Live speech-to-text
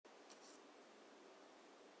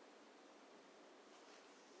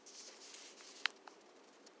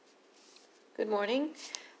Good morning.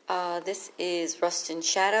 This is Rust and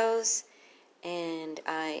Shadows, and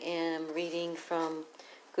I am reading from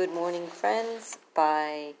Good Morning Friends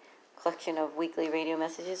by collection of weekly radio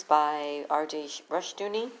messages by R.J.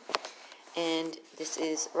 Rushdoony, and this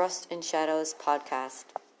is Rust and Shadows podcast.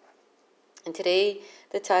 And today,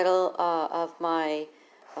 the title of my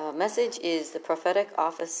message is The Prophetic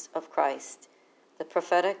Office of Christ. The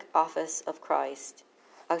Prophetic Office of Christ,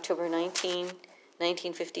 October 19,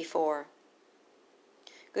 1954.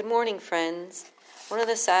 Good morning, friends. One of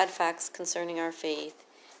the sad facts concerning our faith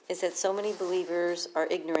is that so many believers are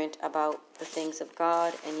ignorant about the things of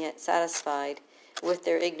God and yet satisfied with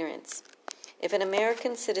their ignorance. If an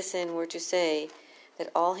American citizen were to say that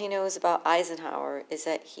all he knows about Eisenhower is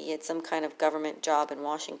that he had some kind of government job in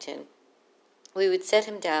Washington, we would set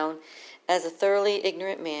him down as a thoroughly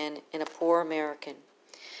ignorant man and a poor American.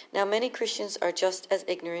 Now, many Christians are just as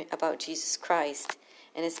ignorant about Jesus Christ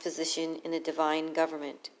and his position in the divine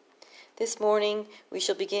government. This morning, we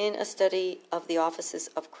shall begin a study of the offices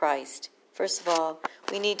of Christ. First of all,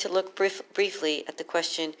 we need to look briefly at the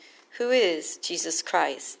question, who is Jesus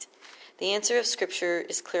Christ? The answer of Scripture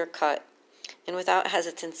is clear-cut, and without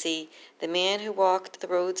hesitancy, the man who walked the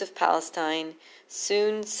roads of Palestine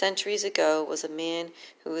soon centuries ago was a man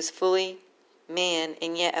who was fully man,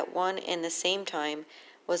 and yet at one and the same time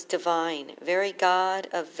was divine, very God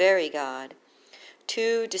of very God.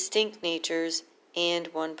 Two distinct natures and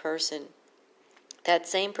one person. That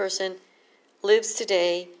same person lives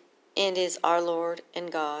today and is our Lord and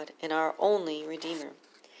God and our only Redeemer.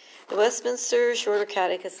 The Westminster Shorter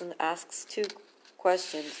Catechism asks two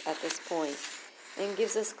questions at this point and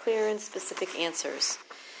gives us clear and specific answers.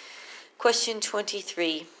 Question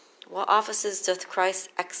 23. What offices doth Christ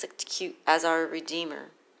execute as our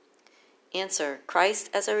Redeemer? Answer.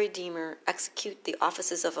 Christ as our Redeemer execute the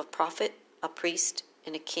offices of a prophet, a priest,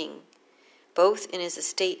 and a king, both in his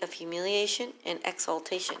estate of humiliation and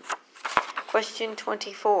exaltation. Question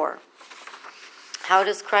 24. How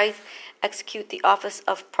does Christ execute the office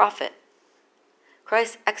of prophet?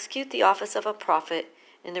 Christ executes the office of a prophet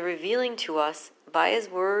in the revealing to us, by his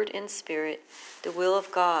word and spirit, the will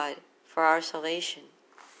of God for our salvation.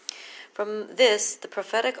 From this, the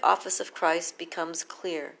prophetic office of Christ becomes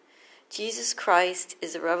clear. Jesus Christ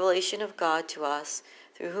is the revelation of God to us,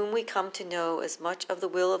 through whom we come to know as much of the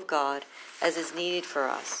will of God as is needed for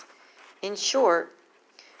us. In short,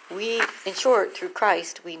 through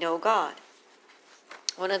Christ we know God.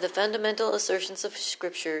 One of the fundamental assertions of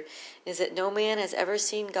Scripture is that no man has ever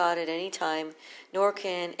seen God at any time, nor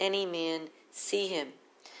can any man see him.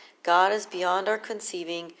 God is beyond our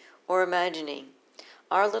conceiving or imagining.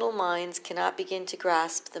 Our little minds cannot begin to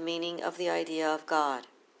grasp the meaning of the idea of God.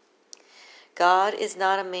 God is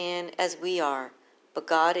not a man as we are, but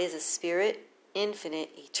God is a spirit,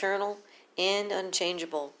 infinite, eternal, and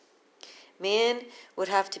unchangeable. Man would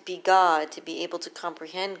have to be God to be able to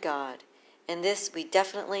comprehend God, and this we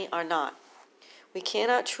definitely are not. We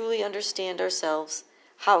cannot truly understand ourselves.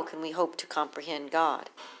 How can we hope to comprehend God?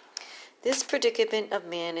 This predicament of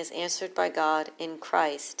man is answered by God in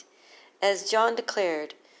Christ. As John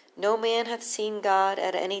declared, no man hath seen God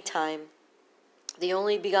at any time. The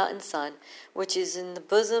only begotten Son, which is in the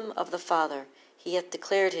bosom of the Father, he hath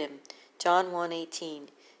declared him. John 1:18.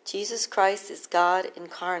 Jesus Christ is God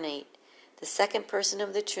incarnate, the second person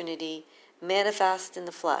of the Trinity, manifest in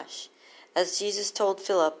the flesh. As Jesus told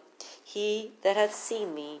Philip, he that hath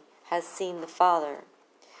seen me has seen the Father.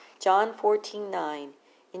 John 14:9.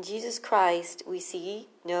 In Jesus Christ we see,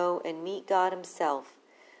 know, and meet God himself.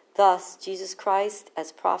 Thus Jesus Christ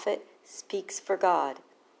as prophet speaks for God,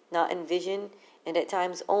 not in vision and at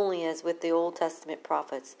times only as with the Old Testament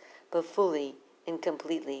prophets, but fully and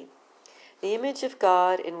completely. The image of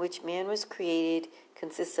God in which man was created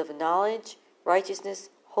consists of knowledge, righteousness,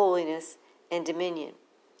 holiness, and dominion.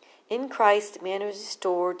 In Christ, man was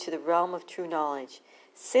restored to the realm of true knowledge.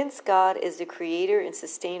 Since God is the creator and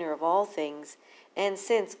sustainer of all things, and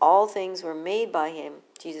since all things were made by him,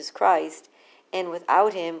 Jesus Christ, and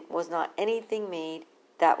without him was not anything made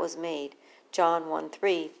that was made, John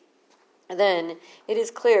 1:3, then it is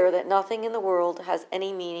clear that nothing in the world has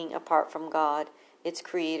any meaning apart from God, its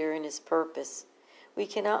creator and his purpose. We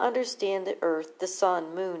cannot understand the earth, the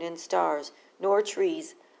sun, moon, and stars, nor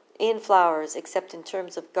trees and flowers except in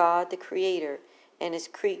terms of God the creator and his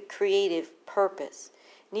creative purpose.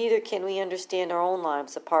 Neither can we understand our own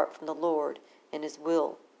lives apart from the Lord and his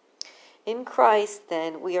will. In Christ,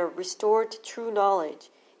 then, we are restored to true knowledge.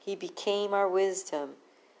 He became our wisdom.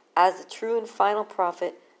 As the true and final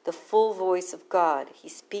prophet, the full voice of God, he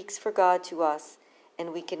speaks for God to us,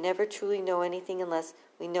 and we can never truly know anything unless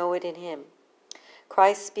we know it in him.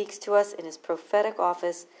 Christ speaks to us in his prophetic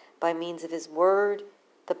office by means of his word,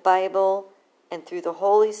 the Bible, and through the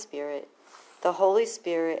Holy Spirit. The Holy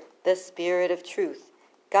Spirit, the Spirit of truth,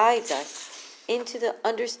 guides us into the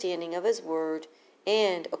understanding of his word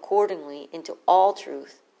and accordingly into all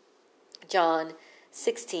truth. John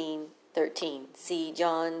 16:13. See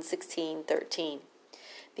John 16:13.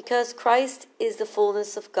 Because Christ is the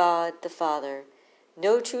fullness of God the Father,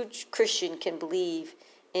 no true Christian can believe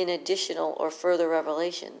in additional or further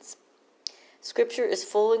revelations. Scripture is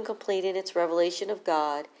full and complete in its revelation of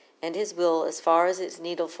God and his will as far as is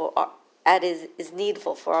needful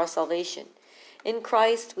for our salvation. In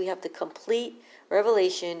Christ we have the complete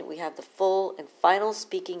revelation, we have the full and final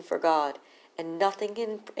speaking for God, and nothing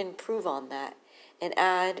can improve on that and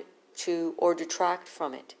add to or detract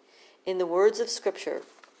from it. In the words of Scripture,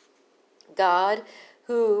 God,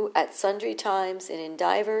 who at sundry times and in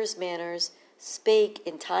divers manners spake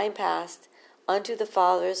in time past unto the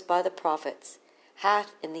fathers by the prophets,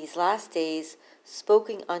 hath in these last days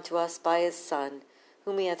spoken unto us by his Son,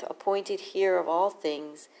 whom he hath appointed heir of all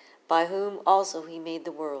things, by whom also he made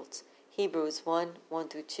the worlds. Hebrews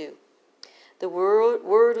 1:1-2. The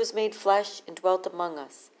Word was made flesh and dwelt among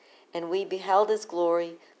us, and we beheld his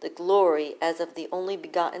glory, the glory as of the only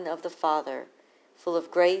begotten of the Father, full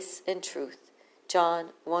of grace and truth.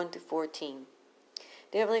 John 1-14.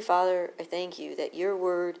 Dear Heavenly Father, I thank you that your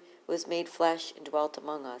word was made flesh and dwelt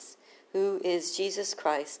among us, who is Jesus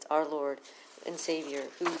Christ, our Lord and Savior,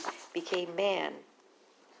 who became man,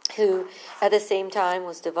 who at the same time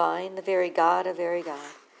was divine, the very God of very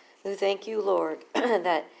God. Who thank you, Lord,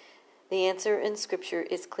 that the answer in Scripture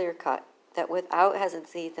is clear-cut, that without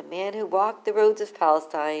hesitancy, the man who walked the roads of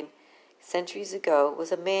Palestine centuries ago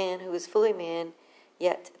was a man who was fully man,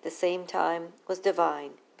 yet at the same time was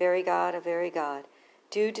divine, very God of very God,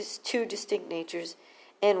 two distinct natures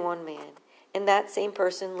and one man. And that same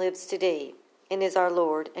person lives today and is our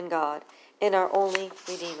Lord and God and our only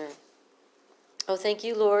Redeemer. Oh, thank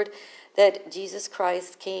you, Lord, that Jesus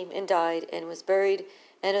Christ came and died and was buried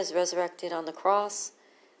and was resurrected on the cross,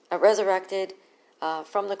 from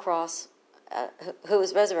the cross, who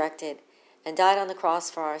was resurrected and died on the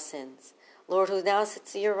cross for our sins. Lord, who now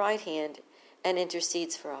sits at your right hand and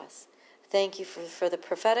intercedes for us. Thank you for the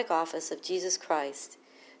prophetic office of Jesus Christ,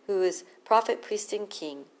 who is prophet, priest, and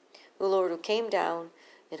king, who, Lord, who came down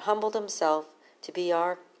and humbled himself to be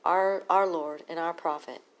our Lord and our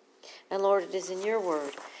prophet. And Lord, it is in your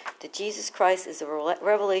word that Jesus Christ is the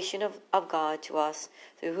revelation of God to us,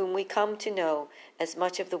 through whom we come to know as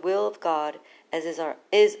much of the will of God as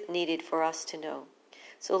is needed for us to know.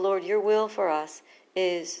 So, Lord, your will for us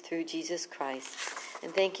is through Jesus Christ.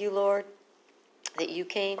 And thank you, Lord, that you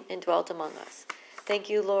came and dwelt among us. Thank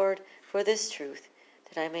you, Lord, for this truth,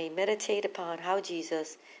 that I may meditate upon how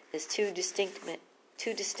Jesus is two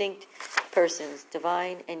distinct persons,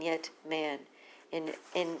 divine and yet man,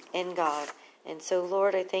 in God. And so,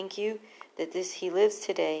 Lord, I thank you that he lives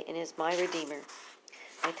today and is my Redeemer.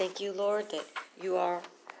 I thank you, Lord, that you are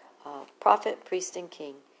prophet, priest, and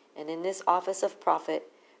king. And in this office of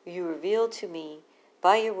prophet, you reveal to me,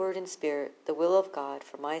 by your word and spirit, the will of God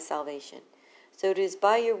for my salvation. So it is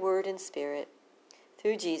by your word and spirit,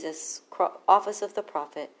 through Jesus, office of the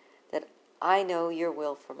prophet, that I know your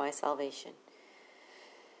will for my salvation.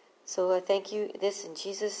 So I thank you this in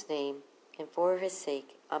Jesus' name, and for his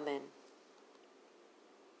sake. Amen.